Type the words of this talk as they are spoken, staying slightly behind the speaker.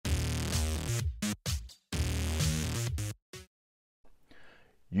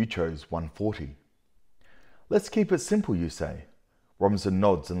You chose 140. Let's keep it simple, you say. Robinson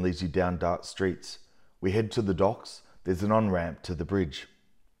nods and leads you down dark streets. We head to the docks. There's an on-ramp to the bridge.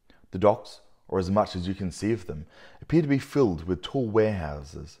 The docks, or as much as you can see of them, appear to be filled with tall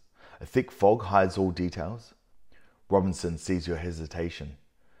warehouses. A thick fog hides all details. Robinson sees your hesitation.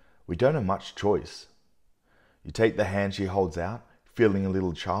 We don't have much choice. You take the hand she holds out, feeling a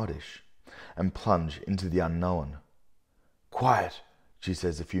little childish, and plunge into the unknown. Quiet, she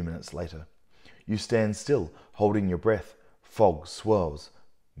says a few minutes later. You stand still, holding your breath. Fog swirls.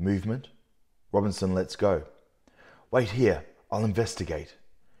 Movement. Robinson lets go. Wait here, I'll investigate.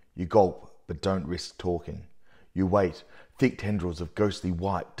 You gulp, but don't risk talking. You wait. Thick tendrils of ghostly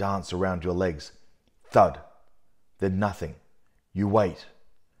white dance around your legs. Thud. Then nothing. You wait.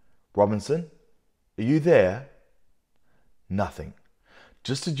 Robinson, are you there? Nothing.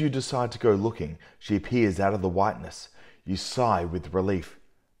 Just as you decide to go looking, she appears out of the whiteness. You sigh with relief,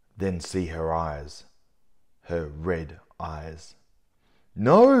 then see her eyes. Her red eyes.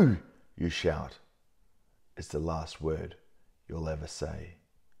 No, you shout. It's the last word you'll ever say.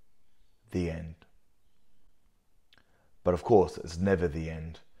 The end. But of course, it's never the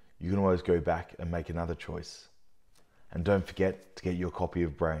end. You can always go back and make another choice. And don't forget to get your copy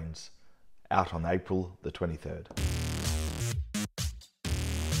of Brainz, out on April the 23rd.